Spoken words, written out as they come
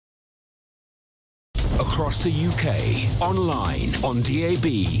across the UK, online, on DAB,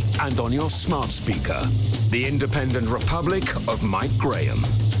 and on your smart speaker. The Independent Republic of Mike Graham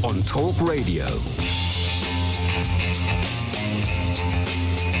on Talk Radio.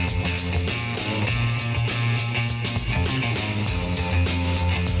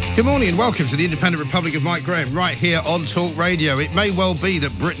 Good morning and welcome to the Independent Republic of Mike Graham, right here on Talk Radio. It may well be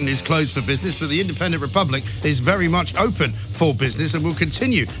that Britain is closed for business, but the Independent Republic is very much open for business and will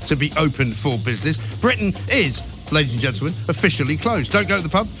continue to be open for business. Britain is, ladies and gentlemen, officially closed. Don't go to the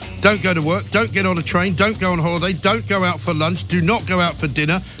pub, don't go to work, don't get on a train, don't go on holiday, don't go out for lunch, do not go out for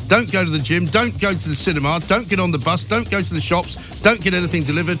dinner, don't go to the gym, don't go to the cinema, don't get on the bus, don't go to the shops, don't get anything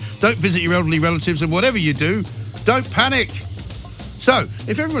delivered, don't visit your elderly relatives, and whatever you do, don't panic. So,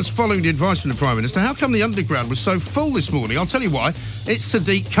 if everyone's following the advice from the Prime Minister, how come the Underground was so full this morning? I'll tell you why. It's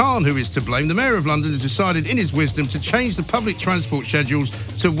Sadiq Khan who is to blame. The Mayor of London has decided, in his wisdom, to change the public transport schedules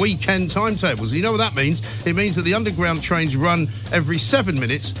to weekend timetables. You know what that means? It means that the Underground trains run every 7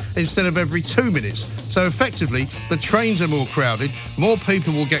 minutes instead of every 2 minutes. So, effectively, the trains are more crowded, more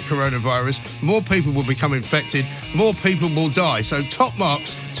people will get coronavirus, more people will become infected, more people will die. So, top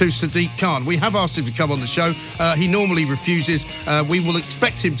marks to Sadiq Khan. We have asked him to come on the show. He normally refuses. We will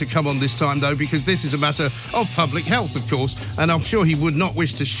expect him to come on this time, though, because this is a matter of public health, of course, and I'm sure he would not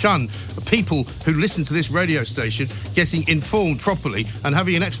wish to shun people who listen to this radio station getting informed properly and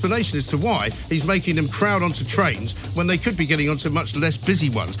having an explanation as to why he's making them crowd onto trains when they could be getting onto much less busy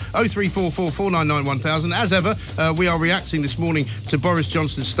ones. 0344 499 1000. As ever, we are reacting this morning to Boris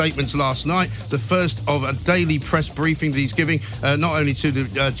Johnson's statements last night, the first of a daily press briefing that he's giving, not only to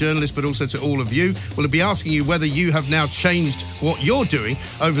the journalists but also to all of you. We'll be asking you whether you have now changed what you're doing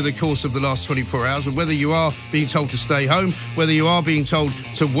over the course of the last 24 hours and whether you are being told to stay home, whether you are being told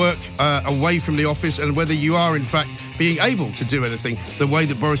to work away from the office, and whether you are in fact being able to do anything the way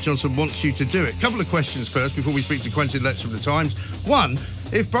that Boris Johnson wants you to do it. Couple of questions first before we speak to Quentin Letts from The Times. One,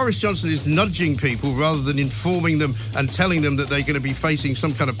 if Boris Johnson is nudging people rather than informing them and telling them that they're going to be facing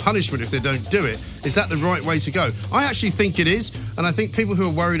some kind of punishment if they don't do it, is that the right way to go? I actually think it is, and I think people who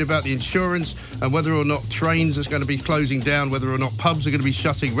are worried about the insurance and whether or not trains are going to be closing down, whether or not pubs are going to be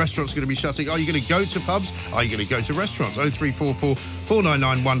shutting, restaurants are going to be shutting, are you going to go to pubs? Are you going to go to restaurants? 0344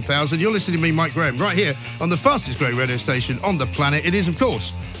 499 1000. You're listening to me, Mike Graham, right here on the fastest growing radio station on the planet. It is, of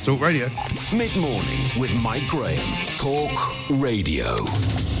course, Talk Radio. Mid-morning with Mike Graham. Talk Radio.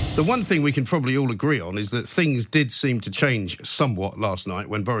 The one thing we can probably all agree on is that things did seem to change somewhat last night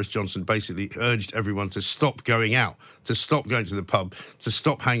when Boris Johnson basically urged everyone to stop going out, to stop going to the pub, to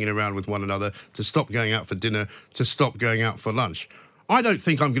stop hanging around with one another, to stop going out for dinner, to stop going out for lunch. I don't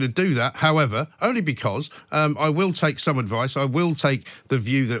think I'm going to do that, however, only because I will take some advice. I will take the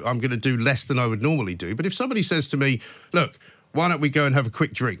view that I'm going to do less than I would normally do. But if somebody says to me, look, why don't we go and have a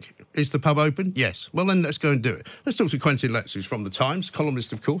quick drink? Is the pub open? Yes. Well, then let's go and do it. Let's talk to Quentin Letts, who's from The Times,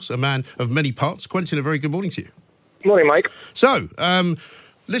 columnist, of course, a man of many parts. Quentin, a very good morning to you. Morning, Mike. So,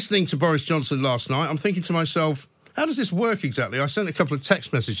 listening to Boris Johnson last night, I'm thinking to myself, how does this work exactly? I sent a couple of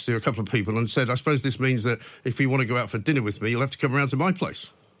text messages to a couple of people and said, I suppose this means that if you want to go out for dinner with me, you'll have to come around to my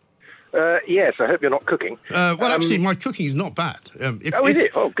place. Yes, I hope you're not cooking. Actually, my cooking is not bad.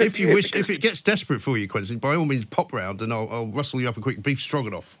 If you wish, if it gets desperate for you, Quentin, by all means, pop round and I'll rustle you up a quick beef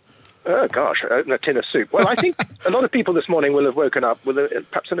stroganoff. Oh, gosh, a tin of soup. Well, I think a lot of people this morning will have woken up with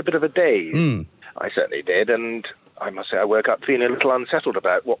perhaps in a bit of a daze. I certainly did, and I must say I woke up feeling a little unsettled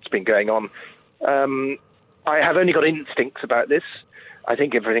about what's been going on. I have only got instincts about this. I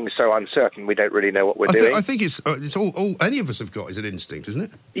think everything's so uncertain, we don't really know what we're doing. I think it's all any of us have got is an instinct, isn't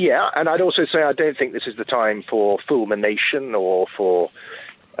it? Yeah, and I'd also say I don't think this is the time for fulmination or for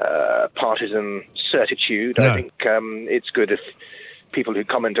partisan certitude. No. I think it's good if people who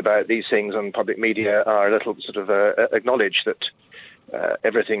comment about these things on public media are a little sort of acknowledge that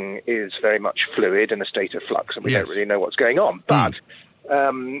everything is very much fluid in a state of flux, and we don't really know what's going on. But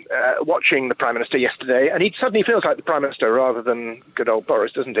watching the Prime Minister yesterday, and he suddenly feels like the Prime Minister rather than good old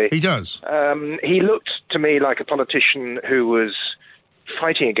Boris, doesn't he? He does. He looked to me like a politician who was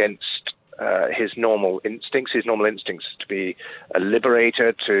fighting against his normal instincts to be a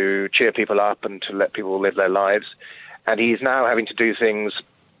liberator, to cheer people up and to let people live their lives. And he's now having to do things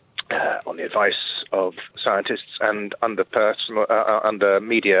on the advice of scientists and under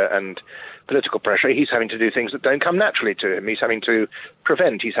media and political pressure. He's having to do things that don't come naturally to him. He's having to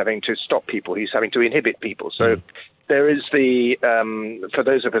prevent, he's having to stop people, he's having to inhibit people. So there is for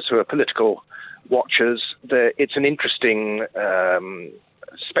those of us who are political watchers, it's an interesting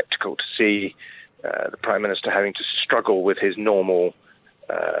spectacle to see the Prime Minister having to struggle with his normal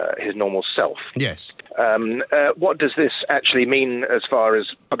his normal self. Yes. What does this actually mean as far as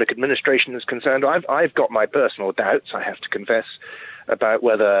public administration is concerned? I've got my personal doubts, I have to confess, about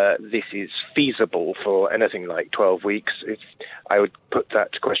whether this is feasible for anything like 12 weeks. I would put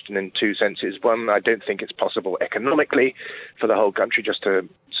that question in two senses. One, I don't think it's possible economically for the whole country just to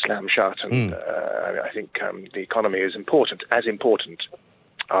slam shut. And I think the economy is important,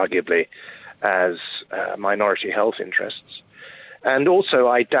 arguably, as minority health interests. And also,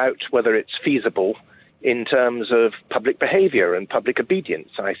 I doubt whether it's feasible in terms of public behavior and public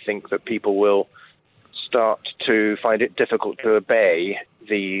obedience. I think that people will start to find it difficult to obey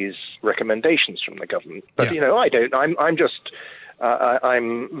these recommendations from the government. But, I don't. I'm just...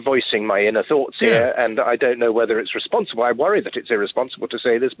 I'm voicing my inner thoughts here, and I don't know whether it's responsible. I worry that it's irresponsible to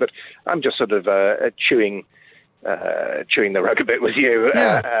say this, but I'm just sort of chewing the rug a bit with you.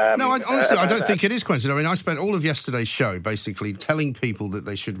 Honestly, I don't think it is coincidence. I mean, I spent all of yesterday's show basically telling people that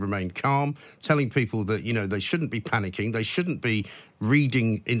they should remain calm, telling people that, they shouldn't be panicking, they shouldn't be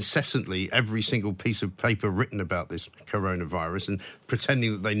reading incessantly every single piece of paper written about this coronavirus and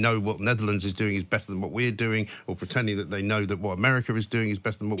pretending that they know what Netherlands is doing is better than what we're doing, or pretending that they know that what America is doing is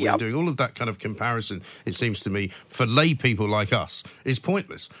better than what we're doing. All of that kind of comparison, it seems to me, for lay people like us, is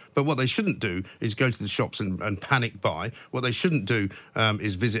pointless. But what they shouldn't do is go to the shops and panic buy. What they shouldn't do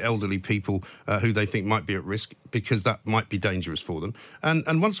is visit elderly people who they think might be at risk, because that might be dangerous for them.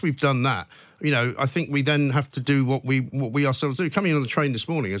 And once we've done that, I think we then have to do what we ourselves do. Coming in on the train this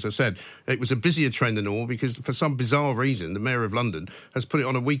morning, as I said, it was a busier train than normal because for some bizarre reason, the Mayor of London has put it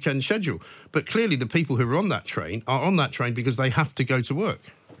on a weekend schedule. But clearly the people who are on that train because they have to go to work.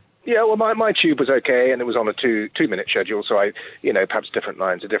 Yeah, well, my tube was okay, and it was on a two-minute schedule, so perhaps different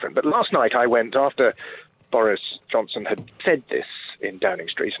lines are different. But last night I went, after Boris Johnson had said this in Downing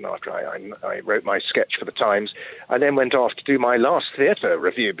Street, and after I wrote my sketch for the Times, I then went off to do my last theatre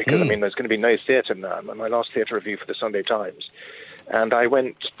review, because, there's going to be no theatre now, my last theatre review for the Sunday Times. And I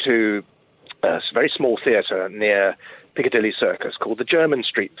went to a very small theatre near Piccadilly Circus called the Jermyn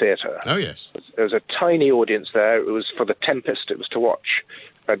Street Theatre. Oh, yes. There was a tiny audience there. It was for The Tempest. It was to watch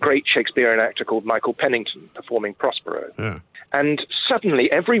a great Shakespearean actor called Michael Pennington performing Prospero. Yeah. And suddenly,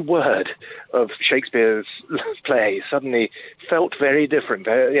 every word of Shakespeare's play suddenly felt very different.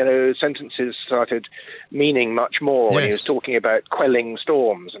 Sentences started meaning much more when he was talking about quelling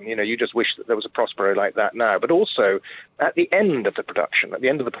storms. And, you just wish that there was a Prospero like that now. But also, at the end of the production, at the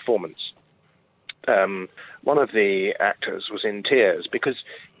end of the performance, one of the actors was in tears because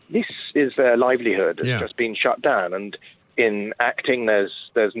this is their livelihood. It's just been shut down. And in acting, there's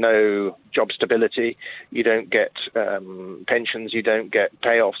no job stability. You don't get pensions. You don't get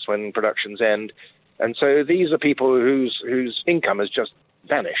payoffs when productions end, and so these are people whose income has just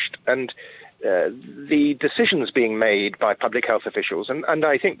vanished. And the decisions being made by public health officials, and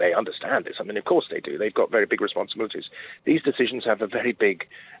I think they understand this. I mean, of course they do. They've got very big responsibilities. These decisions have a very big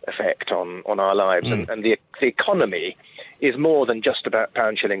effect on our lives, and the economy is more than just about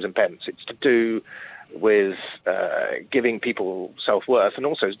pounds, shillings, and pence. It's to do with giving people self-worth and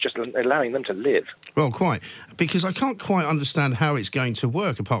also just allowing them to live. Well, quite. Because I can't quite understand how it's going to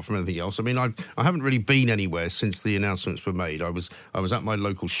work apart from anything else. I mean, I haven't really been anywhere since the announcements were made. I was at my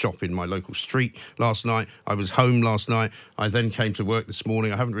local shop in my local street last night. I was home last night. I then came to work this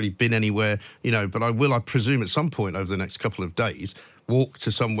morning. I haven't really been anywhere, but I presume, at some point over the next couple of days, walk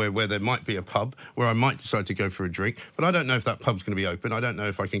to somewhere where there might be a pub where I might decide to go for a drink. But I don't know if that pub's going to be open. I don't know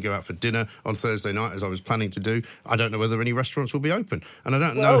if I can go out for dinner on Thursday night, as I was planning to do. I don't know whether any restaurants will be open. And I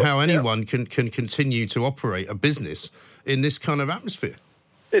don't know how anyone can continue to operate a business in this kind of atmosphere.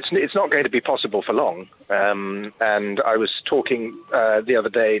 It's not going to be possible for long. And I was talking the other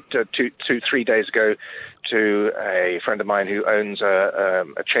day, 3 days ago, to a friend of mine who owns a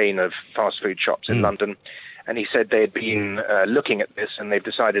chain of fast food shops in London. And he said they had been looking at this, and they've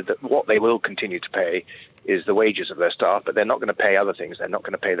decided that what they will continue to pay is the wages of their staff, but they're not going to pay other things. They're not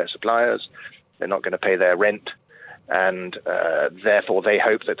going to pay their suppliers. They're not going to pay their rent. And therefore, they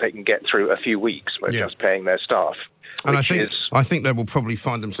hope that they can get through a few weeks with just paying their staff. And I think they will probably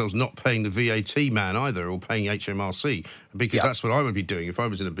find themselves not paying the VAT man either, or paying HMRC, because that's what I would be doing if I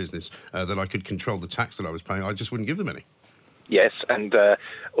was in a business that I could control the tax that I was paying. I just wouldn't give them any. Yes, and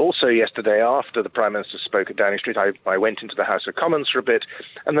also yesterday, after the Prime Minister spoke at Downing Street, I went into the House of Commons for a bit,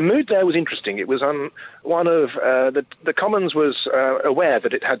 and the mood there was interesting. It was on one of the Commons was aware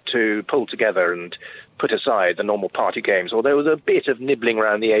that it had to pull together and put aside the normal party games, although there was a bit of nibbling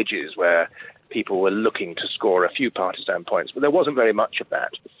around the edges where people were looking to score a few partisan points, but there wasn't very much of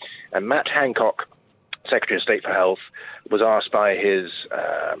that. And Matt Hancock Secretary of State for Health, was asked by his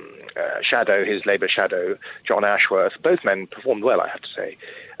his Labour shadow, John Ashworth. Both men performed well, I have to say.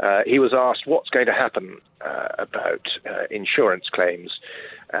 He was asked what's going to happen about insurance claims,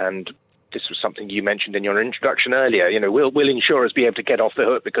 and this was something you mentioned in your introduction earlier. Will insurers be able to get off the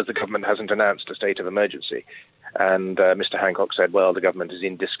hook because the government hasn't announced a state of emergency? And Mr. Hancock said, well, the government is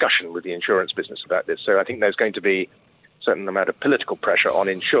in discussion with the insurance business about this. So I think there's going to be a certain amount of political pressure on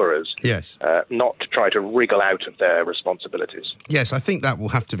insurers not to try to wriggle out of their responsibilities. Yes, I think that will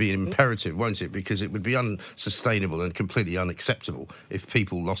have to be an imperative, won't it? Because it would be unsustainable and completely unacceptable if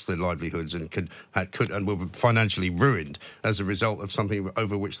people lost their livelihoods and could were financially ruined as a result of something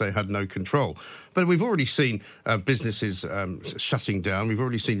over which they had no control. But we've already seen businesses shutting down. We've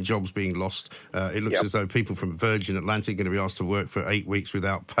already seen jobs being lost. It looks as though people from Virgin Atlantic are going to be asked to work for 8 weeks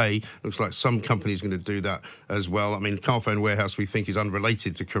without pay. Looks like some companies are going to do that as well. I mean, Carphone Warehouse we think is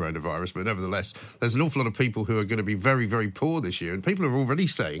unrelated to coronavirus, but nevertheless, there's an awful lot of people who are going to be very, very poor this year. And people are already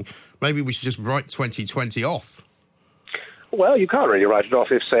saying maybe we should just write 2020 off. Well, you can't really write it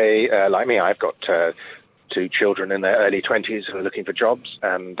off if, say, like me, I've got two children in their early 20s who are looking for jobs,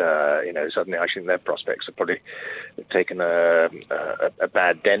 and suddenly I think their prospects have probably taken a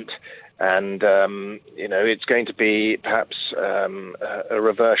bad dent, and it's going to be perhaps a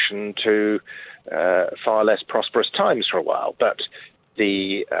reversion to far less prosperous times for a while. But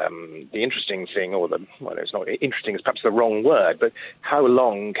the interesting thing, it's not interesting, is perhaps the wrong word, but how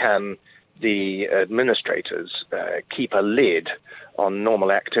long can the administrators keep a lid on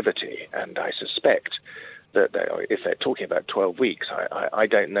normal activity? And I suspect that if they're talking about 12 weeks, I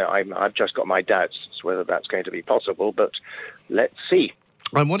don't know. I've just got my doubts as to whether that's going to be possible, but let's see.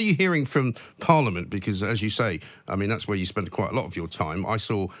 And what are you hearing from Parliament? Because, as you say, I mean, that's where you spend quite a lot of your time. I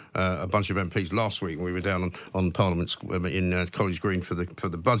saw a bunch of MPs last week when we were down on Parliament in College Green for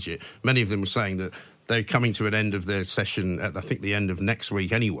the budget. Many of them were saying that they're coming to an end of their session at, I think, the end of next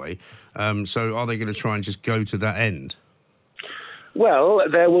week anyway. So are they going to try and just go to that end? Well,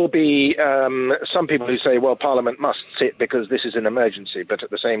 there will be some people who say, well, Parliament must sit because this is an emergency, but at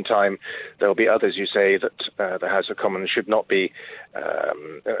the same time, there will be others who say that the House of Commons should not be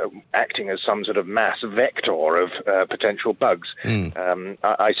acting as some sort of mass vector of potential bugs.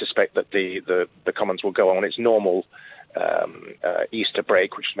 I suspect that the Commons will go on its normal Easter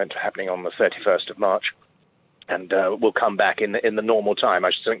break, which is meant to be happening on the 31st of March, and will come back in the normal time.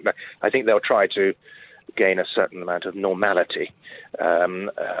 I think they'll try to gain a certain amount of normality.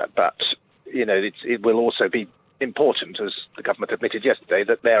 But, it will also be important, as the government admitted yesterday,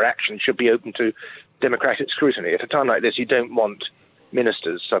 that their action should be open to democratic scrutiny. At a time like this, you don't want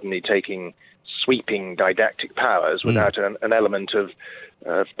ministers suddenly taking sweeping didactic powers without an element of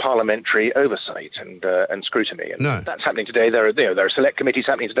parliamentary oversight and scrutiny. And that's happening today. There are select committees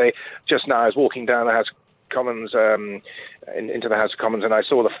happening today. Just now I was walking down the House Commons into the House of Commons, and I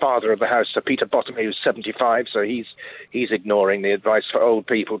saw the father of the House, Sir Peter Bottomley, who's 75, so he's ignoring the advice for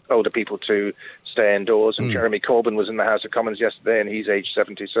older people to stay indoors. And Jeremy Corbyn was in the House of Commons yesterday, and he's aged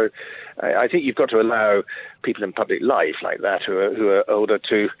 70. So I think you've got to allow people in public life like that who are older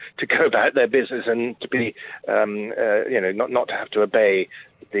to go about their business and to be not to have to obey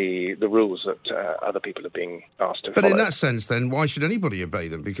the rules that other people are being asked to follow. But in that sense, then, why should anybody obey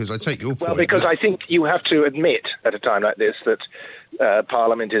them? Because I take your point. Well, because I think you have to admit at a time like this that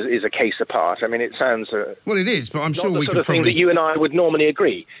Parliament is a case apart. I mean, it sounds... well, it is, but I'm sure we could probably... the sort of thing that you and I would normally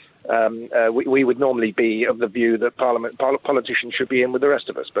agree. We would normally be of the view that politicians should be in with the rest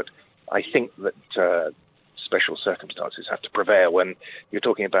of us. But I think that special circumstances have to prevail when you're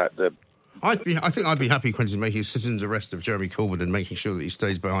talking about the... I think I'd be happy, Quentin, making a citizen's arrest of Jeremy Corbyn and making sure that he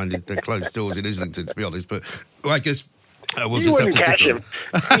stays behind the closed doors in Islington, to be honest. But I guess we'll just have to catch him.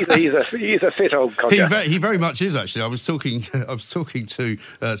 He's a fit old codger. He very much is, actually. I was talking to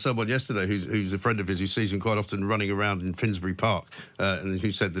someone yesterday who's a friend of his who sees him quite often running around in Finsbury Park, and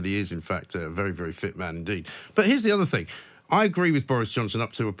who said that he is, in fact, a very, very fit man indeed. But here's the other thing. I agree with Boris Johnson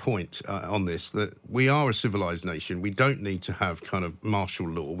up to a point on this, that we are a civilised nation. We don't need to have kind of martial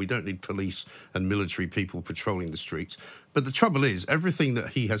law. We don't need police and military people patrolling the streets. But the trouble is, everything that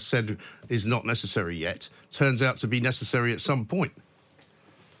he has said is not necessary yet turns out to be necessary at some point.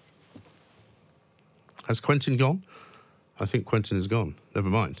 Has Quentin gone? I think Quentin has gone. Never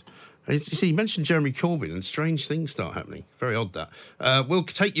mind. You see, you mentioned Jeremy Corbyn and strange things start happening. Very odd, that. We'll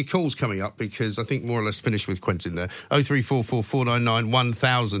take your calls coming up because I think more or less finished with Quentin there. 0344 499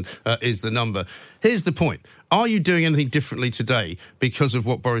 1000 is the number. Here's the point. Are you doing anything differently today because of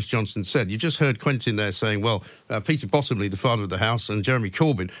what Boris Johnson said? You just heard Quentin there saying, well, Peter Bottomley, the father of the House, and Jeremy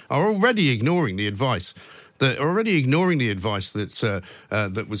Corbyn are already ignoring the advice that are already ignoring the advice that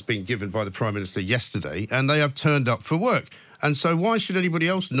that was being given by the Prime Minister yesterday, and they have turned up for work. And so why should anybody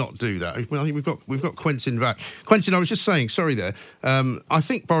else not do that? Well, I think we've got Quentin back. Quentin, I was just saying, sorry there, I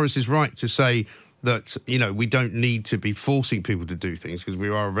think Boris is right to say that, you know, we don't need to be forcing people to do things because we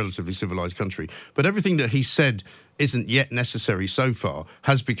are a relatively civilised country. But everything that he said isn't yet necessary so far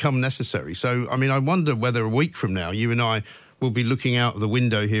has become necessary. So, I mean, I wonder whether a week from now you and I will be looking out the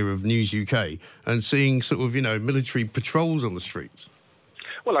window here of News UK and seeing sort of, you know, military patrols on the streets.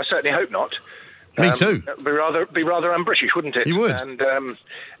 Well, I certainly hope not. Me too. Be rather un-British, wouldn't it? You would. And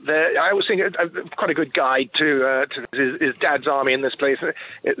I always think quite a good guide to his dad's army in this place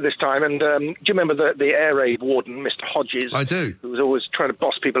this time. And do you remember the air raid warden, Mr. Hodges? I do. Who was always trying to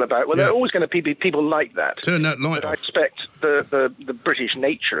boss people about. Well, there are always going to be people like that. Turn that light but off. I expect the British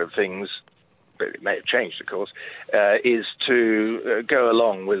nature of things, but it may have changed, of course, is to go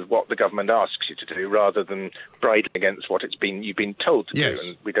along with what the government asks you to do rather than bridling against what you've been told to do.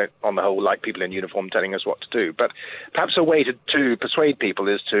 And we don't, on the whole, like people in uniform telling us what to do. But perhaps a way to persuade people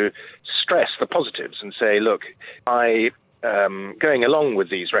is to stress the positives and say, look, by going along with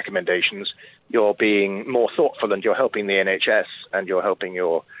these recommendations, you're being more thoughtful and you're helping the NHS and you're helping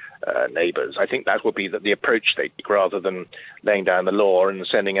your neighbours. I think that would be the approach they take rather than laying down the law and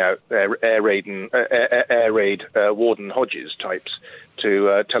sending out air raid warden Hodges types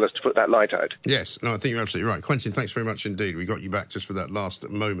to tell us to put that light out. Yes, no, I think you're absolutely right. Quentin, thanks very much indeed. We got you back just for that last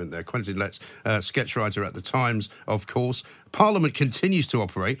moment there. Quentin Letts, sketch writer at The Times, of course. Parliament continues to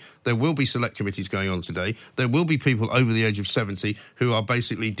operate. There will be select committees going on today. There will be people over the age of 70 who are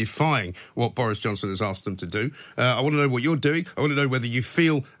basically defying what Boris Johnson has asked them to do. I want to know what you're doing. I want to know whether you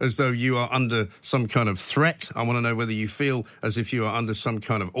feel as though you are under some kind of threat. I want to know whether you feel as if you are under some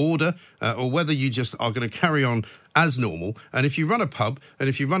kind of order or whether you just are going to carry on as normal. And if you run a pub and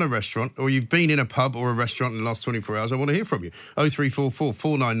if you run a restaurant or you've been in a pub or a restaurant in the last 24 hours, I want to hear from you. 0344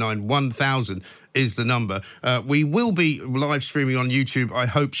 499 1000 is the number. We will be live streaming on YouTube, I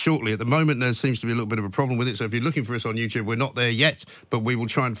hope, shortly. At the moment, there seems to be a little bit of a problem with it, so if you're looking for us on YouTube, we're not there yet, but we will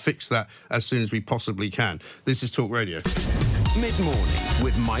try and fix that as soon as we possibly can. This is Talk Radio. Mid-morning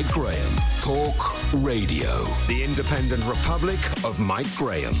with Mike Graham. Talk Radio. The Independent Republic of Mike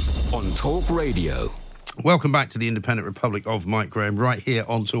Graham on Talk Radio. Welcome back to the Independent Republic of Mike Graham, right here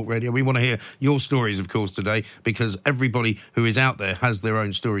on Talk Radio. We want to hear your stories, of course, today, because everybody who is out there has their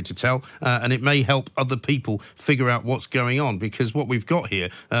own story to tell, and it may help other people figure out what's going on, because what we've got here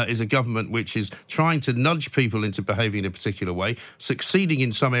is a government which is trying to nudge people into behaving in a particular way, succeeding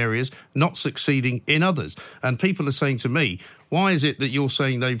in some areas, not succeeding in others. And people are saying to me, why is it that you're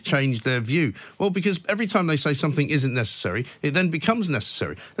saying they've changed their view? Well, because every time they say something isn't necessary, it then becomes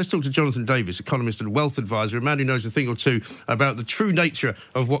necessary. Let's talk to Jonathan Davis, economist and wealth advisor, a man who knows a thing or two about the true nature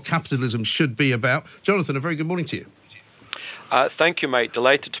of what capitalism should be about. Jonathan, a very good morning to you. Thank you, mate.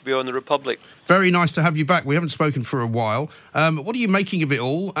 Delighted to be on the Republic. Very nice to have you back. We haven't spoken for a while. What are you making of it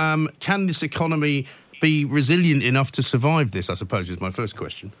all? Can this economy be resilient enough to survive this, I suppose, is my first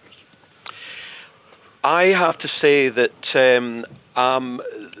question. I have to say that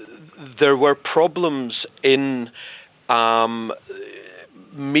there were problems in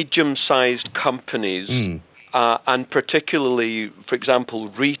medium-sized companies, and particularly, for example,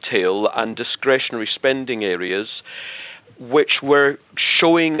 retail and discretionary spending areas, which were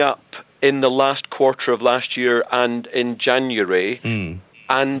showing up in the last quarter of last year and in January.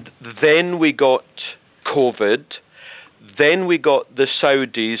 And then we got COVID. Then we got the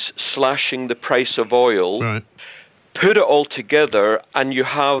Saudis slashing the price of oil. Right. Put it all together and you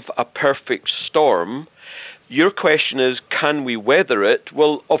have a perfect storm. Your question is, can we weather it?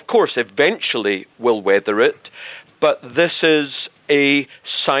 Well, of course, eventually we'll weather it. But this is a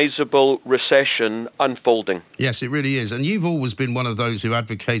sizable recession unfolding. Yes, it really is. And you've always been one of those who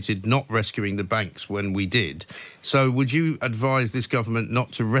advocated not rescuing the banks when we did. So would you advise this government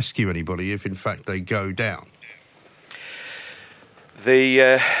not to rescue anybody if, in fact, they go down?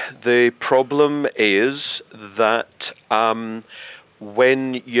 The problem is that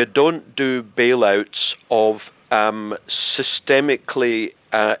when you don't do bailouts of systemically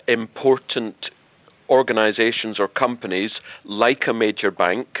important organizations or companies like a major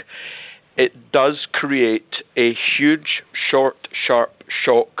bank, it does create a huge, short, sharp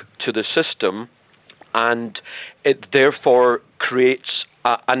shock to the system, and it therefore creates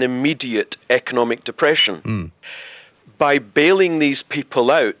an immediate economic depression. By bailing these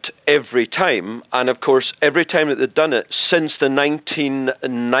people out every time, and of course every time that they've done it since the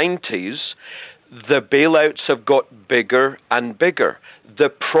 1990s, the bailouts have got bigger and bigger. The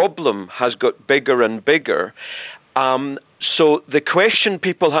problem has got bigger and bigger. So So the question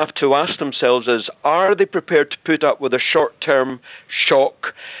people have to ask themselves is, are they prepared to put up with a short-term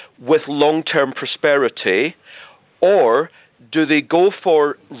shock with long-term prosperity, or do they go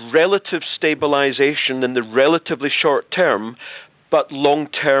for relative stabilization in the relatively short term, but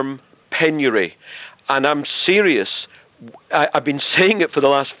long-term penury? And I'm serious. I've been saying it for the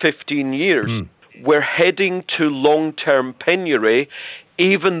last 15 years. We're heading to long-term penury,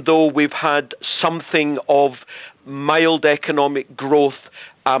 even though we've had something of mild economic growth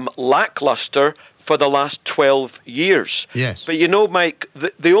lackluster for the last 12 years. Yes. But you know, Mike,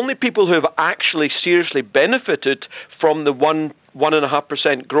 the only people who have actually seriously benefited from the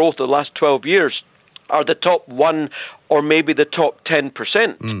 1.5% growth of the last 12 years are the top 1 or maybe the top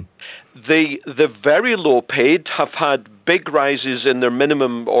 10%. The very low paid have had big rises in their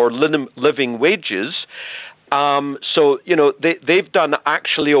minimum or living wages. So, you know, they've done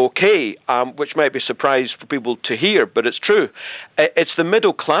actually okay, which might be a surprise for people to hear, but it's true. It's the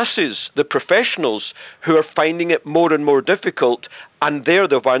middle classes, the professionals, who are finding it more and more difficult, and they're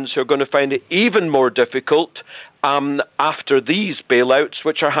the ones who are going to find it even more difficult after these bailouts,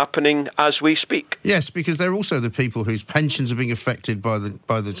 which are happening as we speak. Yes, because they're also the people whose pensions are being affected by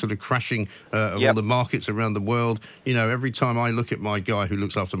the sort of crashing of all the markets around the world. You know, every time I look at my guy who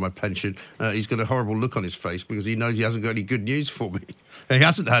looks after my pension, he's got a horrible look on his face because he knows he hasn't got any good news for me. He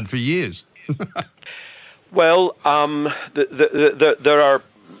hasn't had for years. Well, there are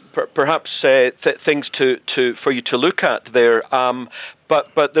perhaps things for you to look at there,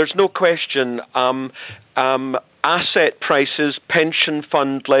 but there's no question. Asset prices, pension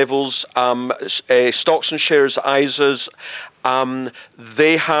fund levels, stocks and shares, ISAs,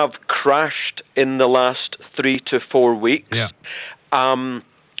 they have crashed in the last 3 to 4 weeks. Yeah. And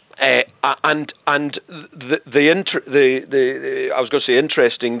I was going to say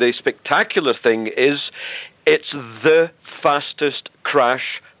interesting. The spectacular thing is, it's the fastest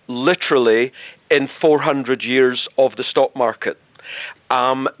crash, literally, in 400 years of the stock market.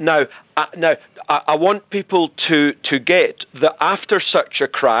 Now, I want people to get that after such a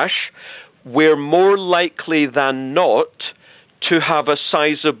crash, we're more likely than not to have a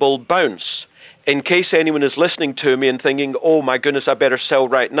sizable bounce. In case anyone is listening to me and thinking, oh my goodness, I better sell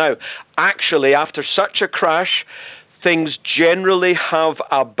right now. Actually, after such a crash, things generally have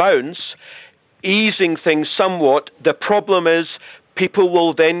a bounce, easing things somewhat. The problem is, people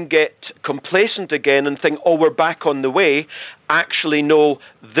will then get complacent again and think, oh, we're back on the way. Actually, no,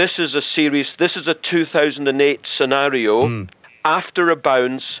 this is a 2008 scenario. After a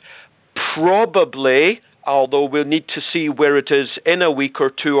bounce, probably, although we'll need to see where it is in a week or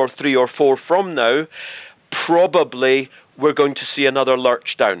 2 or 3 or 4 from now, probably we're going to see another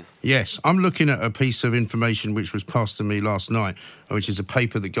lurch down. Yes, I'm looking at a piece of information which was passed to me last night, which is a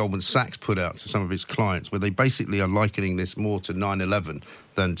paper that Goldman Sachs put out to some of its clients, where they basically are likening this more to 9/11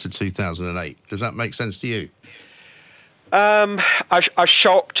 than to 2008. Does that make sense to you? A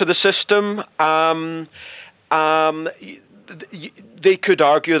shock to the system. They could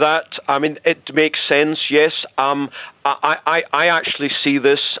argue that. I mean, it makes sense, yes. I actually see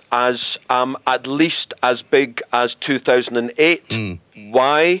this as at least as big as 2008.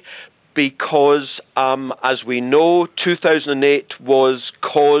 Why? Because, as we know, 2008 was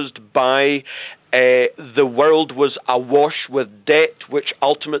caused by the world was awash with debt, which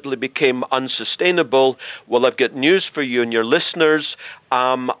ultimately became unsustainable. Well, I've got news for you and your listeners.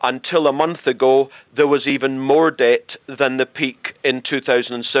 Until a month ago, there was even more debt than the peak in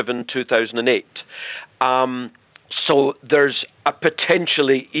 2007, 2008. So there's a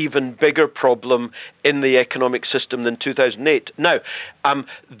potentially even bigger problem in the economic system than 2008. Now,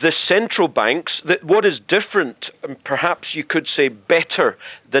 the central banks, what is different, and perhaps you could say better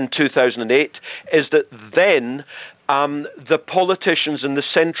than 2008, is that then the politicians and the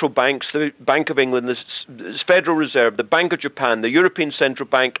central banks, the Bank of England, the Federal Reserve, the Bank of Japan, the European Central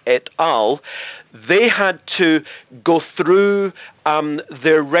Bank, et al., they had to go through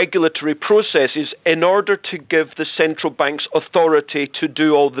their regulatory processes in order to give the central banks authority to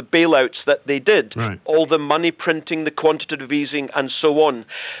do all the bailouts that they did, all the money printing, the quantitative easing, and so on.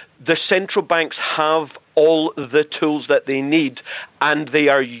 The central banks have all the tools that they need, and they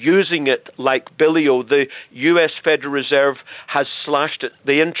are using it like Billio. The U.S. Federal Reserve has slashed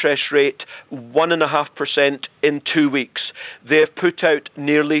the interest rate 1.5% in 2 weeks. They have put out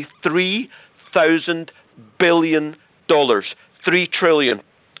nearly $3,000 billion, $3 trillion.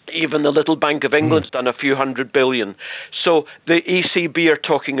 Even the little Bank of England's done a few $100 billion. So the ECB are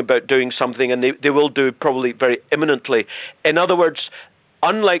talking about doing something, and they will do probably very imminently. In other words,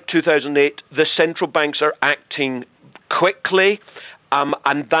 unlike 2008, the central banks are acting quickly,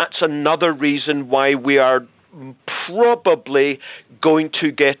 and that's another reason why we are probably going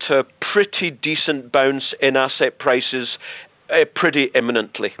to get a pretty decent bounce in asset prices pretty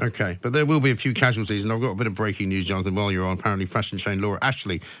imminently. OK, but there will be a few casualties, and I've got a bit of breaking news, Jonathan, while you're on. Apparently, fashion chain Laura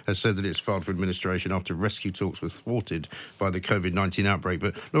Ashley has said that it's filed for administration after rescue talks were thwarted by the COVID-19 outbreak.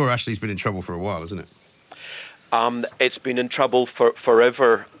 But Laura Ashley's been in trouble for a while, hasn't it? It's been in trouble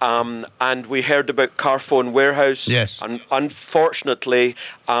forever. And we heard about Carphone Warehouse. Yes. And unfortunately,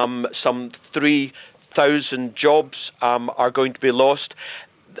 some 3,000 jobs are going to be lost.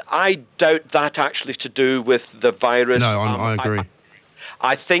 I doubt that actually to do with the virus. No, I agree.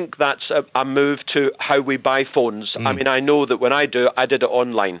 I think that's a move to how we buy phones. I mean, I know that when I did it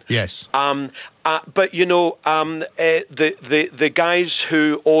online. Yes. But, you know, the guys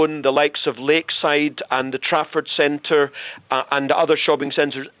who own the likes of Lakeside and the Trafford Centre and other shopping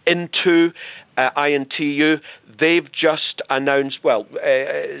centres into INTU, they've just announced,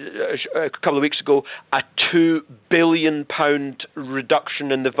 a couple of weeks ago, a £2 billion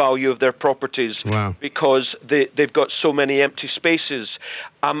reduction in the value of their properties. Wow. Because they've got so many empty spaces.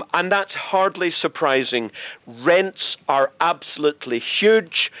 And that's hardly surprising. Rents are absolutely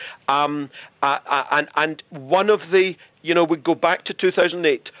huge. And one of the, we go back to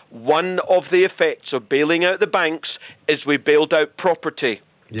 2008, one of the effects of bailing out the banks is we bailed out property.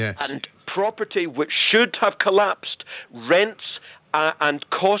 Yes. And property which should have collapsed, rents and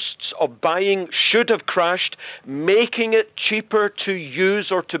costs of buying should have crashed, making it cheaper to use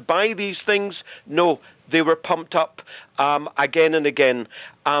or to buy these things. No, they were pumped up again and again.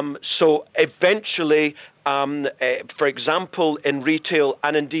 So eventually, for example, in retail,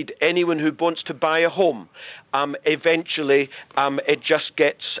 and indeed anyone who wants to buy a home, eventually it just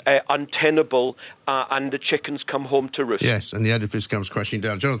gets untenable and the chickens come home to roost. Yes, and the edifice comes crashing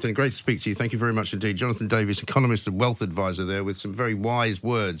down. Jonathan, great to speak to you. Thank you very much indeed. Jonathan Davies, economist and wealth advisor there, with some very wise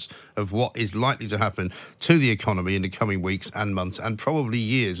words of what is likely to happen to the economy in the coming weeks and months and probably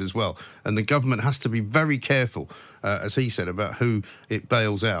years as well. And the government has to be very careful, as he said, about who it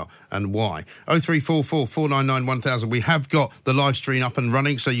bails out and why. 0344 499 1000. We have got the live stream up and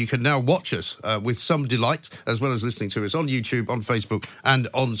running, so you can now watch us with some delight, as well as listening to us on YouTube, on Facebook and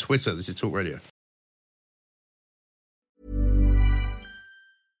on Twitter. This is Talk Radio.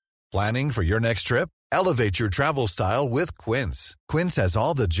 Planning for your next trip? Elevate your travel style with Quince. Quince has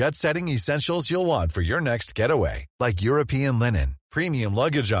all the jet-setting essentials you'll want for your next getaway, like European linen, premium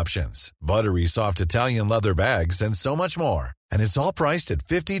luggage options, buttery soft Italian leather bags, and so much more. And it's all priced at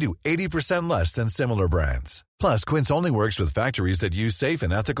 50 to 80% less than similar brands. Plus, Quince only works with factories that use safe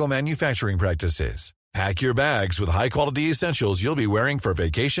and ethical manufacturing practices. Pack your bags with high-quality essentials you'll be wearing for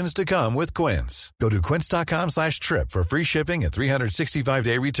vacations to come with Quince. Go to quince.com/trip for free shipping and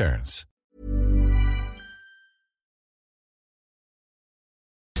 365-day returns.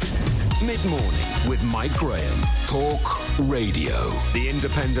 Mid-morning with Mike Graham. Talk Radio. The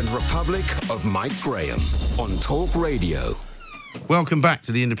Independent Republic of Mike Graham on Talk Radio. Welcome back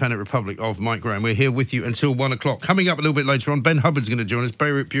to the Independent Republic of Mike Graham. We're here with you until 1 o'clock. Coming up a little bit later on, Ben Hubbard's going to join us,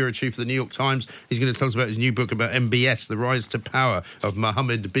 Beirut Bureau Chief of the New York Times. He's going to tell us about his new book about MBS, the rise to power of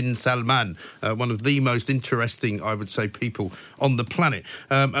Mohammed bin Salman, one of the most interesting, I would say, people on the planet.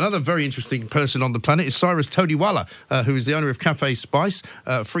 Another very interesting person on the planet is Cyrus Todiwala, who is the owner of Cafe Spice,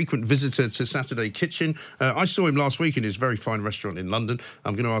 a frequent visitor to Saturday Kitchen. I saw him last week in his very fine restaurant in London.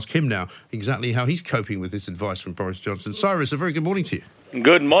 I'm going to ask him now exactly how he's coping with this advice from Boris Johnson. Cyrus, a very good morning to you.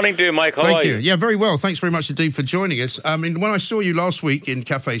 Good morning to you, Mike. How are you? Yeah, very well. Thanks very much indeed for joining us. I mean, when I saw you last week in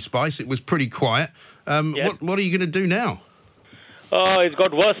Cafe Spice, it was pretty quiet. Yes. What are you going to do now? It's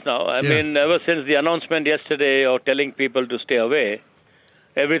got worse now. I mean, ever since the announcement yesterday of telling people to stay away,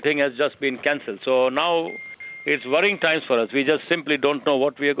 everything has just been cancelled. So now it's worrying times for us. We just simply don't know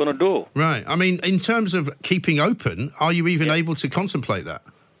what we are going to do. Right. I mean, in terms of keeping open, are you even able to contemplate that?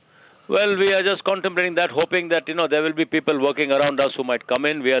 Well, we are just contemplating that, hoping that, there will be people working around us who might come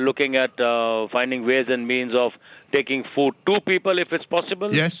in. We are looking at finding ways and means of taking food to people if it's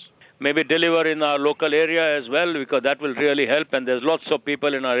possible. Yes. Maybe deliver in our local area as well, because that will really help. And there's lots of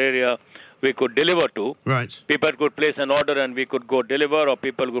people in our area we could deliver to. Right. People could place an order and we could go deliver, or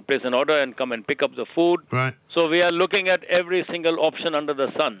people could place an order and come and pick up the food. Right. So we are looking at every single option under the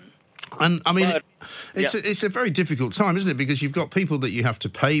sun. And, I mean, it's a very difficult time, isn't it? Because you've got people that you have to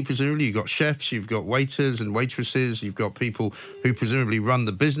pay, presumably. You've got chefs, you've got waiters and waitresses, you've got people who presumably run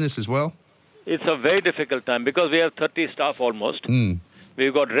the business as well. It's a very difficult time because we have 30 staff almost.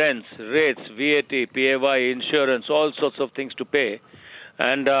 We've got rents, rates, VAT, PAY, insurance, all sorts of things to pay.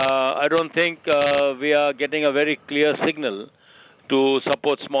 And I don't think we are getting a very clear signal to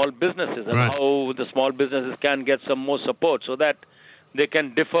support small businesses and how the small businesses can get some more support so that they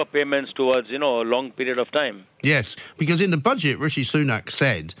can defer payments towards, a long period of time. Yes, because in the budget, Rishi Sunak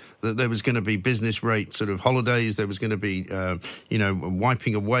said that there was going to be business rate sort of holidays, there was going to be,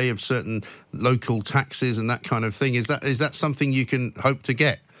 wiping away of certain local taxes and that kind of thing. Is that something you can hope to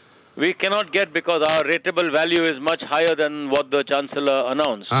get? We cannot get because our rateable value is much higher than what the Chancellor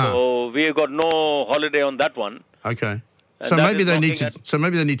announced. So we got no holiday on that one. Okay. So maybe they need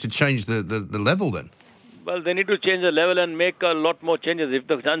to change the level then. Well, they need to change the level and make a lot more changes. If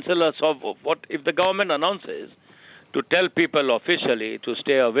the Chancellor if the government announces to tell people officially to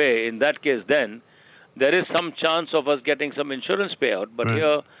stay away, in that case, then there is some chance of us getting some insurance payout. But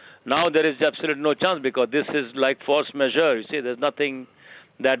here now there is absolutely no chance because this is like force majeure. You see, there's nothing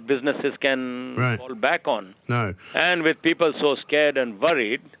that businesses can fall back on. No. And with people so scared and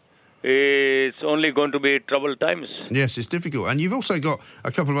worried, it's only going to be troubled times. Yes, it's difficult. And you've also got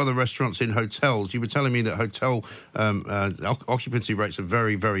a couple of other restaurants in hotels. You were telling me that hotel occupancy rates are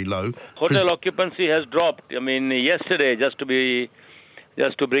very, very low. Hotel occupancy has dropped. I mean, yesterday, just to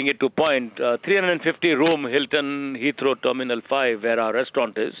bring it to point, 350-room Hilton Heathrow Terminal 5, where our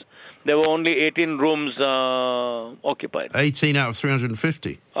restaurant is, there were only 18 rooms occupied. 18 out of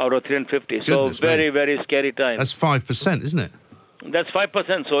 350? Out of 350. So very, very scary time. That's 5%, isn't it? That's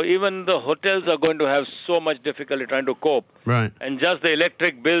 5%. So even the hotels are going to have so much difficulty trying to cope. Right. And just the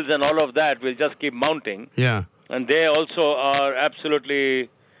electric bills and all of that will just keep mounting. Yeah. And they also are absolutely,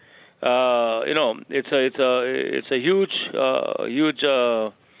 it's a huge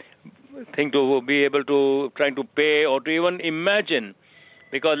thing to be able to trying to pay or to even imagine.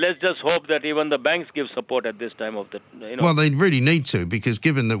 Because let's just hope that even the banks give support at this time of the, Well, they really need to, because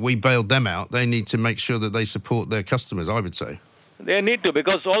given that we bailed them out, they need to make sure that they support their customers, I would say. They need to,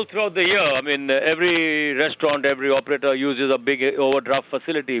 because all throughout the year, I mean, every restaurant, every operator uses a big overdraft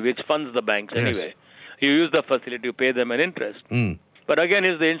facility which funds the banks anyway. You use the facility to pay them an interest. Mm. But again,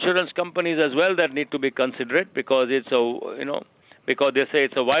 it's the insurance companies as well that need to be considerate because it's because they say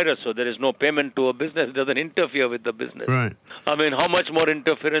it's a virus, so there is no payment to a business. It doesn't interfere with the business. Right. I mean, how much more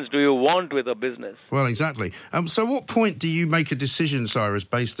interference do you want with a business? Well, exactly. So what point do you make a decision, Cyrus,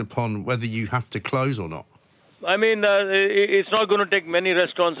 based upon whether you have to close or not? I mean, it's not going to take many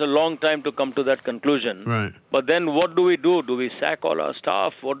restaurants a long time to come to that conclusion. Right. But then what do we do? Do we sack all our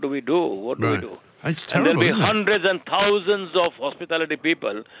staff? What do we do? What do we do? It's terrible, and there'll be hundreds and thousands of hospitality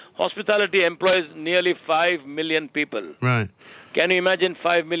people. Hospitality employs nearly 5 million people. Right. Can you imagine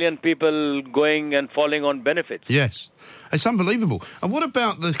 5 million people going and falling on benefits? Yes. It's unbelievable. And what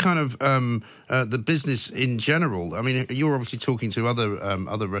about the kind of the business in general? I mean, you're obviously talking to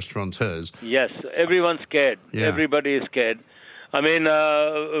other restaurateurs. Yes. Everyone's scared. Yeah. Everybody is scared. I mean,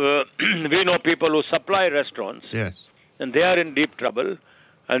 we know people who supply restaurants. Yes. And they are in deep trouble.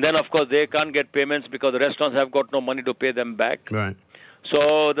 And then, of course, they can't get payments because the restaurants have got no money to pay them back. Right.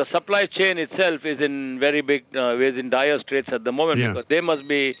 So the supply chain itself is in very big ways in dire straits at the moment because they must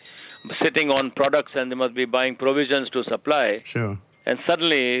be sitting on products and they must be buying provisions to supply. Sure. And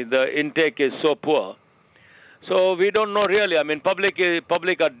suddenly the intake is so poor. So we don't know really. I mean, public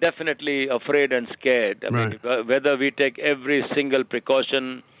are definitely afraid and scared. I mean, whether we take every single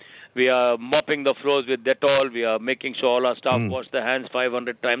precaution. We are mopping the floors with Dettol. We are making sure all our staff wash their hands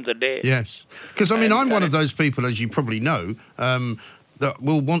 500 times a day. Yes. Because, I mean, I'm one of those people, as you probably know, that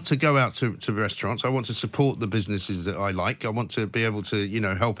will want to go out to restaurants. I want to support the businesses that I like. I want to be able to,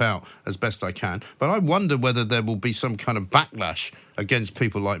 help out as best I can. But I wonder whether there will be some kind of backlash against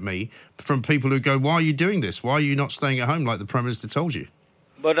people like me from people who go, why are you doing this? Why are you not staying at home like the Prime Minister told you?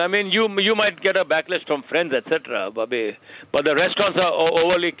 But, I mean, you might get a backlash from friends, etc., Bobby. But the restaurants are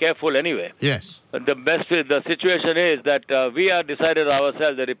overly careful anyway. Yes. The situation is that we have decided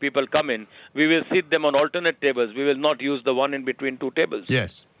ourselves that if people come in, we will seat them on alternate tables. We will not use the one in between two tables.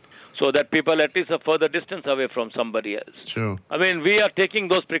 Yes. So that people at least a further distance away from somebody else. Sure. I mean, we are taking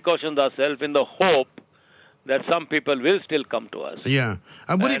those precautions ourselves in the hope that some people will still come to us. Yeah.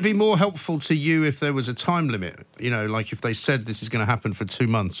 And would it be more helpful to you if there was a time limit? Like if they said this is going to happen for 2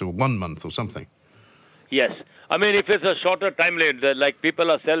 months or 1 month or something? Yes. I mean, if it's a shorter time limit, like people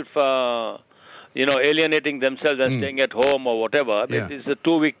are alienating themselves and staying at home or whatever, it's a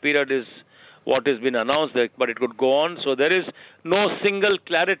 2-week period is what has been announced, but it could go on. So there is no single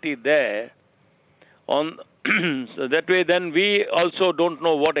clarity there on So that way, then we also don't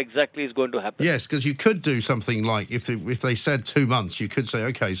know what exactly is going to happen. Yes, because you could do something like, if they said 2 months, you could say,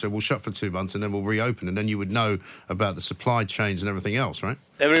 OK, so we'll shut for 2 months and then we'll reopen, and then you would know about the supply chains and everything else, right?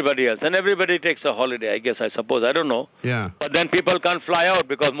 Everybody else. And everybody takes a holiday, I suppose. I don't know. Yeah. But then people can't fly out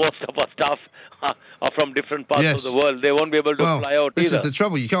because most of our staff are from different parts of the world. They won't be able to fly out this either. Is the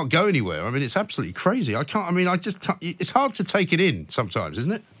trouble. You can't go anywhere. I mean, it's absolutely crazy. It's hard to take it in sometimes,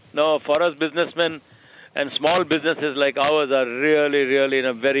 isn't it? No, for us businessmen and small businesses like ours are really, really in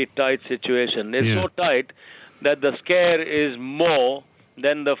a very tight situation. It's so tight that the scare is more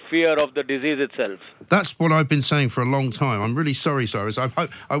than the fear of the disease itself. That's what I've been saying for a long time. I'm really sorry, Cyrus.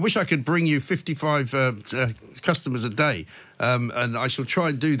 I wish I could bring you 55 customers a day, and I shall try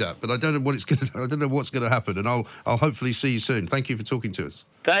and do that. But I don't know what I don't know what's going to happen, and I'll hopefully see you soon. Thank you for talking to us.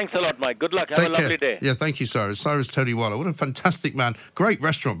 Thanks a lot, Mike. Good luck. Have a lovely day. Yeah, thank you, Cyrus. Cyrus Todiwala. What a fantastic man. Great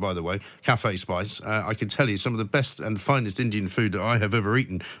restaurant, by the way, Cafe Spice. I can tell you some of the best and finest Indian food that I have ever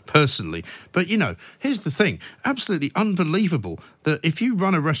eaten, personally. But, here's the thing. Absolutely unbelievable that if you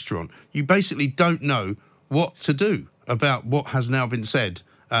run a restaurant, you basically don't know what to do about what has now been said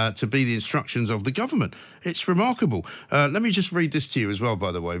to be the instructions of the government. It's remarkable. Let me just read this to you as well,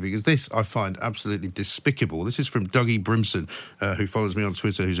 by the way, because this I find absolutely despicable. This is from Dougie Brimson, who follows me on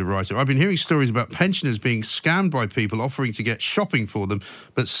Twitter, who's a writer. I've been hearing stories about pensioners being scammed by people offering to get shopping for them,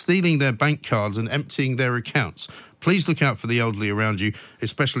 but stealing their bank cards and emptying their accounts. Please look out for the elderly around you,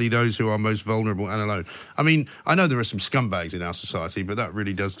 especially those who are most vulnerable and alone. I mean, I know there are some scumbags in our society, but that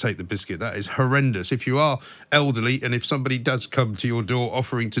really does take the biscuit. That is horrendous. If you are elderly and if somebody does come to your door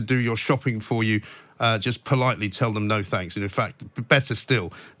offering to do your shopping for you, just politely tell them no thanks. And in fact, better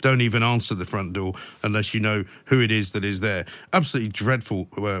still, don't even answer the front door unless you know who it is that is there. Absolutely dreadful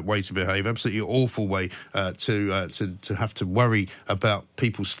way to behave. Absolutely awful way to have to worry about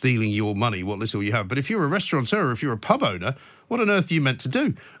people stealing your money, what little you have. But if you're a restaurateur or if you're a pub owner, what on earth are you meant to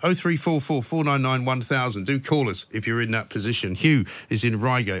do? 0344 499 1000. Do call us if you're in that position. Hugh is in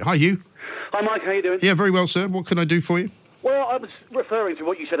Reigate. Hi, Hugh. Hi, Mike. How you doing? Yeah, very well, sir. What can I do for you? Well, I was referring to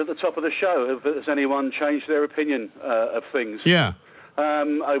what you said at the top of the show. Has anyone changed their opinion of things? Yeah.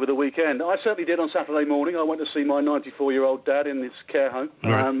 Over the weekend. I certainly did on Saturday morning. I went to see my 94-year-old dad in his care home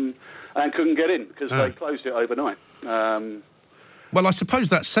and couldn't get in because they closed it overnight. Well, I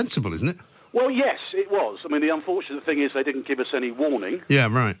suppose that's sensible, isn't it? Well, yes, it was. I mean, the unfortunate thing is they didn't give us any warning. Yeah,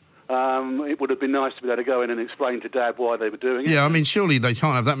 right. It would have been nice to be able to go in and explain to Dad why they were doing it. Yeah, I mean, surely they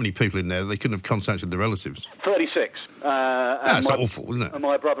can't have that many people in there. They couldn't have contacted the relatives. 36. That's awful, isn't it? And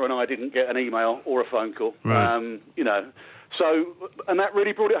my brother and I didn't get an email or a phone call. Right. So, and that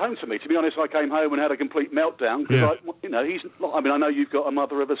really brought it home to me. To be honest, I came home and had a complete meltdown. Because, I know you've got a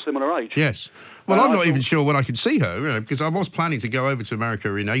mother of a similar age. Yes. Well, I'm not even sure when I can see her, because I was planning to go over to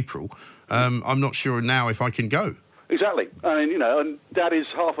America in April. I'm not sure now if I can go. Exactly. I mean, and Dad is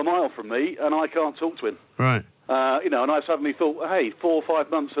half a mile from me, and I can't talk to him. Right. And I suddenly thought, hey, 4 or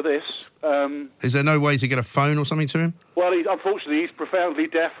 5 months of this. Is there no way to get a phone or something to him? Well, unfortunately, he's profoundly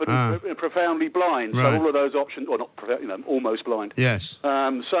deaf and profoundly blind. Right. So all of those options, or not, almost blind. Yes.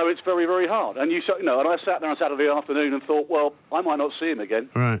 So it's very, very hard. And and I sat there on Saturday afternoon and thought, well, I might not see him again.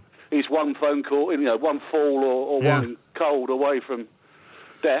 Right. He's one phone call, one fall or one cold away from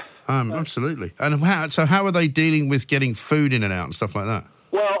death. Absolutely. And how are they dealing with getting food in and out and stuff like that?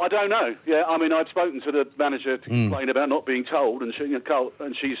 Well, I don't know. Yeah, I mean, I'd spoken to the manager to complain about not being told, and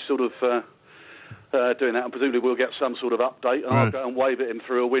she's sort of doing that, and presumably we'll get some sort of update, and I'll go and wave at him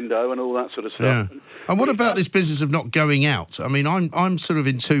through a window and all that sort of stuff. Yeah. And what about this business of not going out? I mean, I'm sort of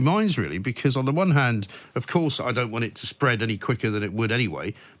in two minds, really, because on the one hand, of course, I don't want it to spread any quicker than it would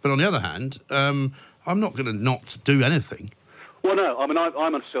anyway, but on the other hand, I'm not going to not do anything. Well, no, I mean,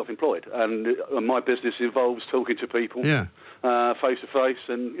 I'm self-employed, and my business involves talking to people face-to-face,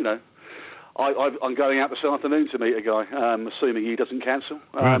 and, I'm going out this afternoon to meet a guy, assuming he doesn't cancel.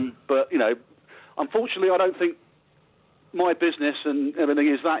 Right. But, unfortunately, I don't think my business and everything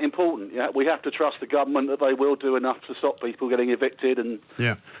is that important. Yeah? We have to trust the government that they will do enough to stop people getting evicted and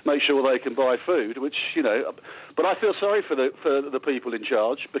make sure they can buy food, which, But I feel sorry for the people in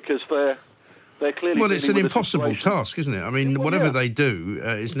charge, because they're clearly... Well, it's an impossible task, isn't it? I mean, whatever they do,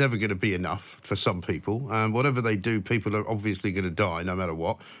 it's never going to be enough for some people. Whatever they do, people are obviously going to die, no matter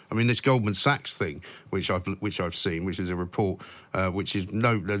what. I mean, this Goldman Sachs thing, which I've seen, which is a report, which is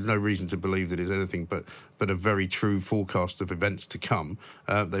there's no reason to believe that it's anything but a very true forecast of events to come.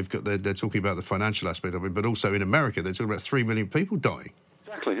 They're talking about the financial aspect of it, but also in America, they're talking about 3 million people dying.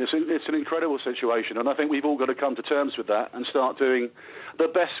 Exactly. It's an incredible situation, and I think we've all got to come to terms with that and start doing the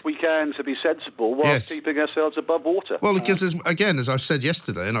best we can to be sensible whilst keeping ourselves above water. Well, because, as I said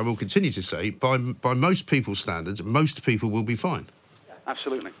yesterday, and I will continue to say, by most people's standards, most people will be fine.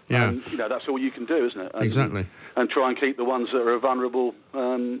 Absolutely. Yeah. And, that's all you can do, isn't it? Exactly. And try and keep the ones that are vulnerable,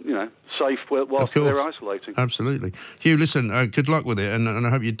 safe whilst they're isolating. Absolutely. Hugh, listen, good luck with it, and I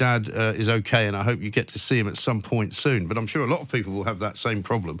hope your dad is okay, and I hope you get to see him at some point soon. But I'm sure a lot of people will have that same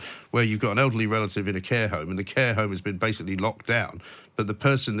problem, where you've got an elderly relative in a care home, and the care home has been basically locked down, but the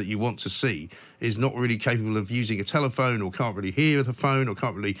person that you want to see is not really capable of using a telephone, or can't really hear the phone, or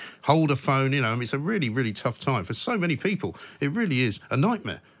can't really hold a phone. It's a really, really tough time for so many people. It really is a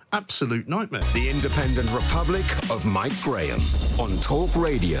nightmare. Absolute nightmare. The Independent Republic of Mike Graham on Talk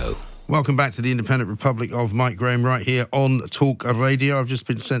Radio. Welcome back to the Independent Republic of Mike Graham right here on Talk Radio. I've just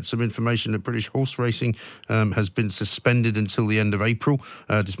been sent some information that British horse racing has been suspended until the end of April,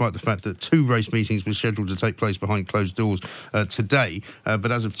 despite the fact that 2 race meetings were scheduled to take place behind closed doors today.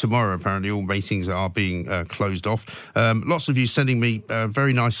 But as of tomorrow, apparently, all meetings are being closed off. Lots of you sending me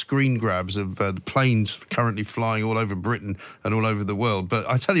very nice screen grabs of the planes currently flying all over Britain and all over the world. But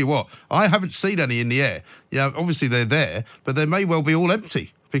I tell you what, I haven't seen any in the air. Obviously they're there, but they may well be all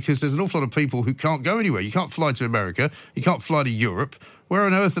empty, because there's an awful lot of people who can't go anywhere. You can't fly to America. You can't fly to Europe. Where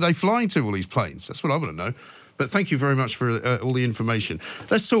on earth are they flying to, all these planes? That's what I want to know. But thank you very much for all the information.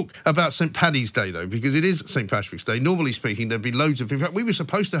 Let's talk about St. Paddy's Day, though, because it is St. Patrick's Day. Normally speaking, there'd be loads of... In fact, we were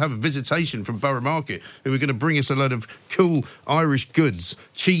supposed to have a visitation from Borough Market who were going to bring us a load of cool Irish goods,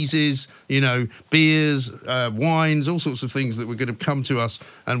 cheeses, beers, wines, all sorts of things that were going to come to us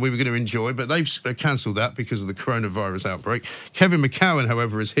and we were going to enjoy. But they've cancelled that because of the coronavirus outbreak. Kevin McCowan,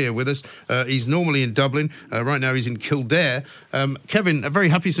 however, is here with us. He's normally in Dublin. Right now he's in Kildare. Kevin, a very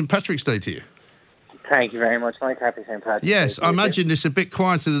happy St. Patrick's Day to you. Thank you very much, Mike. Happy St. Patrick's Day. Yes, I imagine it's a bit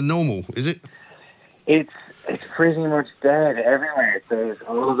quieter than normal, is it? It's pretty much dead everywhere.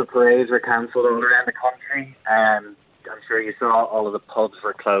 All of the parades were cancelled all around the country. I'm sure you saw all of the pubs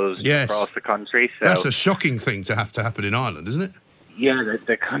were closed across the country. So that's a shocking thing to have to happen in Ireland, isn't it? Yeah,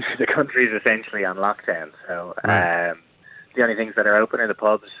 the country is essentially on lockdown. So the only things that are open are the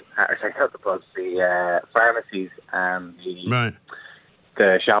pubs, the pharmacies, and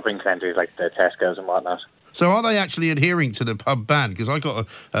the shopping centres like the Tesco's and whatnot. So are they actually adhering to the pub ban? Because I got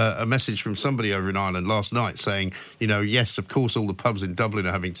a message from somebody over in Ireland last night saying, yes, of course all the pubs in Dublin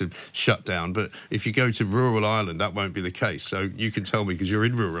are having to shut down, but if you go to rural Ireland, that won't be the case. So you can tell me, because you're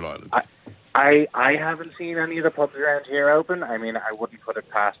in rural Ireland. I haven't seen any of the pubs around here open. I mean, I wouldn't put it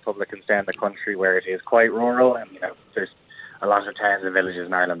past publicans down the country where it is quite rural. And, there's a lot of towns and villages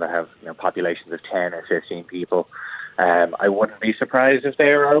in Ireland that have populations of 10 or 15 people. I wouldn't be surprised if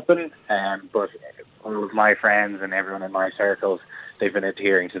they were open, but all of my friends and everyone in my circles, they've been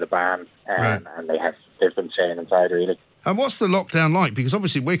adhering to the ban, and they've been staying inside, really. And what's the lockdown like? Because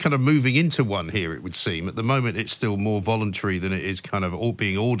obviously we're kind of moving into one here, it would seem. At the moment, it's still more voluntary than it is kind of all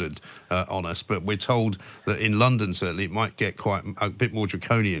being ordered on us, but we're told that in London, certainly, it might get quite a bit more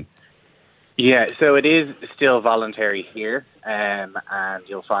draconian. Yeah, so it is still voluntary here, and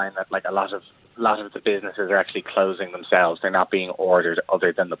you'll find that a lot of the businesses are actually closing themselves. They're not being ordered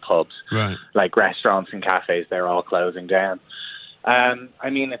other than the pubs. Right. Like restaurants and cafes, they're all closing down. I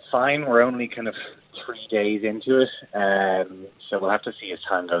mean, it's fine. We're only kind of 3 days into it, so we'll have to see as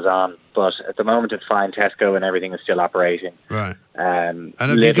time goes on. But at the moment, it's fine. Tesco and everything is still operating. Right. And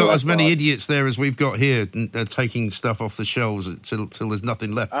have you got as many idiots there as we've got here taking stuff off the shelves till there's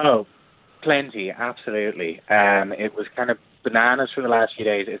nothing left? Oh, plenty, absolutely. It was kind of bananas for the last few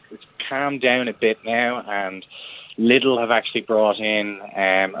days. It's calmed down a bit now, and Lidl have actually brought in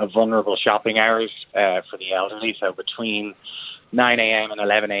a vulnerable shopping hours for the elderly. So between 9 a.m. and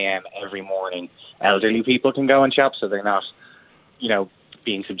 11 a.m. every morning, elderly people can go and shop, so they're not,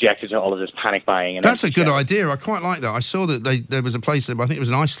 being subjected to all of this panic buying. And that's a good idea. I quite like that. I saw that there was a place, I think it was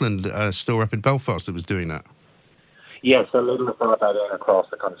an Iceland store up in Belfast that was doing that. Yeah, so Lidl have brought that in across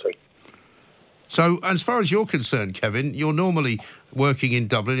the country. So, as far as you're concerned, Kevin, you're normally working in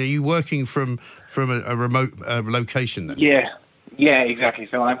Dublin. Are you working from a remote location then? Yeah, exactly.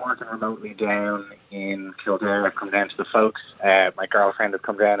 So I'm working remotely down in Kildare. I've come down to the folks. My girlfriend has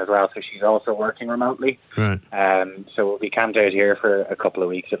come down as well, so she's also working remotely. Right. So we'll be camped out here for a couple of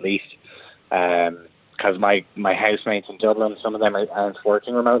weeks at least. Because my housemates in Dublin, some of them aren't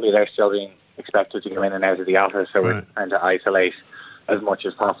working remotely. They're still being expected to go in and out of the office, so we're trying to isolate as much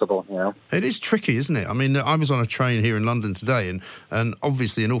as possible, It is tricky, isn't it? I mean, I was on a train here in London today, and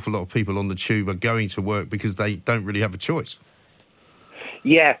obviously an awful lot of people on the tube are going to work because they don't really have a choice.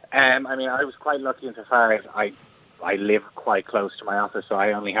 Yeah, I mean, I was quite lucky insofar as I I live quite close to my office, so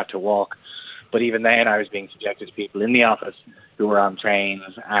I only had to walk. But even then, I was being subjected to people in the office who were on trains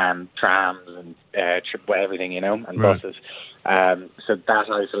and trams and everything, and buses. So that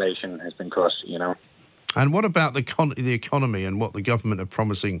isolation has been cut, And what about the economy and what the government are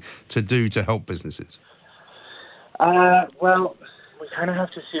promising to do to help businesses? Well, we kind of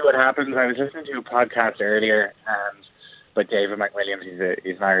have to see what happens. I was listening to a podcast earlier, but David McWilliams,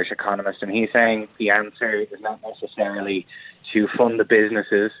 he's an Irish economist, and he's saying the answer is not necessarily to fund the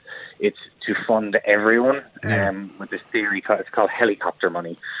businesses, it's to fund everyone with this theory. It's called helicopter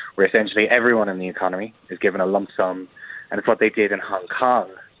money, where essentially everyone in the economy is given a lump sum, and it's what they did in Hong Kong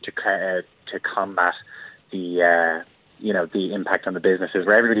to combat the the impact on the businesses,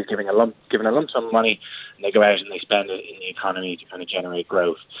 where everybody's given a lump sum of money, and they go out and they spend it in the economy to kind of generate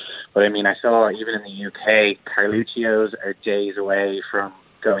growth. But I mean, I saw even in the UK, Carluccio's are days away from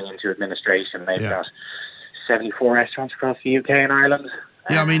going into administration. They've got 74 restaurants across the UK and Ireland.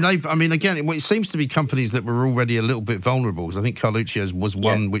 Yeah, again, it seems to be companies that were already a little bit vulnerable, because I think Carluccio's was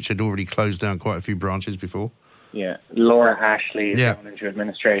one which had already closed down quite a few branches before. Yeah, Laura Ashley is going into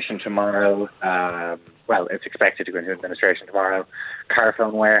administration tomorrow. Well, it's expected to go into administration tomorrow.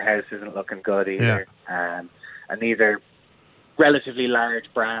 Carphone Warehouse isn't looking good either. Yeah. And these are relatively large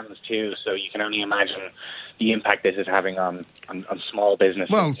brands too, so you can only imagine the impact this is having on small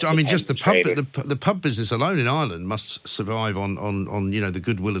businesses. Well, I mean, just the pub business alone in Ireland must survive on the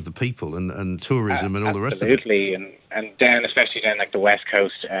goodwill of the people and tourism and all the rest of it. Absolutely, and down, especially down like the west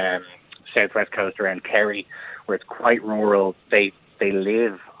coast, southwest coast around Kerry, where it's quite rural, they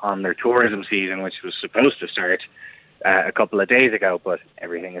live on their tourism season, which was supposed to start a couple of days ago, but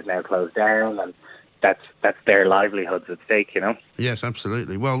everything is now closed down, and that's their livelihoods at stake, Yes,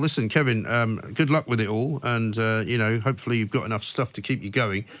 absolutely. Well, listen, Kevin, good luck with it all, and hopefully you've got enough stuff to keep you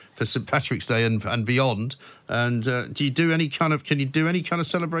going for St. Patrick's Day and beyond. And can you do any kind of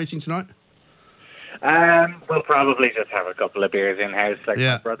celebrating tonight? We'll probably just have a couple of beers in house.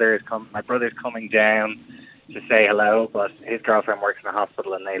 My brother's coming down to say hello, but his girlfriend works in a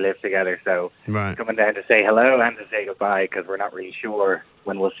hospital and they live together, so he's coming down to say hello and to say goodbye, because we're not really sure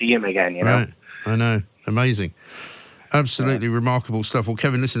when we'll see him again, Right. I know. Amazing. Absolutely remarkable stuff. Well,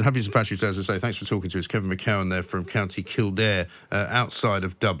 Kevin, listen, happy St. Patrick's Day, as I say. Thanks for talking to us. Kevin McCowan there from County Kildare, outside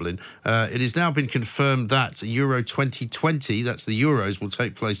of Dublin. It has now been confirmed that Euro 2020, that's the Euros, will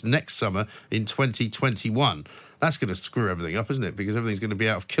take place next summer in 2021. That's going to screw everything up, isn't it? Because everything's going to be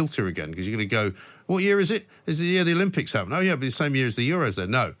out of kilter again, because you're going to go, what year is it? Is it the year the Olympics happen? Oh, yeah, it'll be the same year as the Euros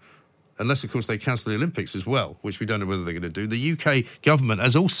then. No. Unless, of course, they cancel the Olympics as well, which we don't know whether they're going to do. The UK government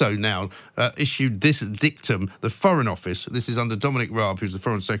has also now issued this dictum. The Foreign Office, this is under Dominic Raab, who's the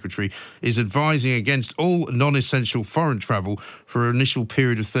Foreign Secretary, is advising against all non-essential foreign travel for an initial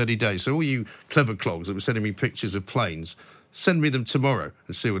period of 30 days. So all you clever clogs that were sending me pictures of planes, send me them tomorrow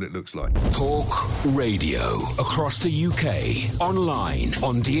and see what it looks like. Talk Radio. Across the UK. Online,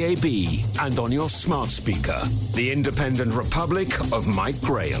 on DAB and on your smart speaker. The Independent Republic of Mike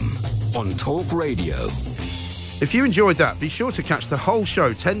Graham. On Talk Radio. If you enjoyed that, be sure to catch the whole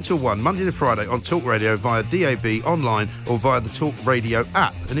show 10 till 1, Monday to Friday on Talk Radio via DAB, online or via the Talk Radio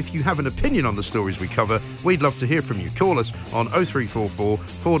app. And if you have an opinion on the stories we cover, we'd love to hear from you. Call us on 0344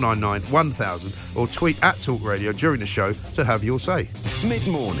 499 1000 or tweet at Talk Radio during the show to have your say.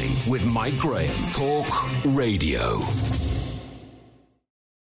 Mid-morning with Mike Graham. Talk Radio.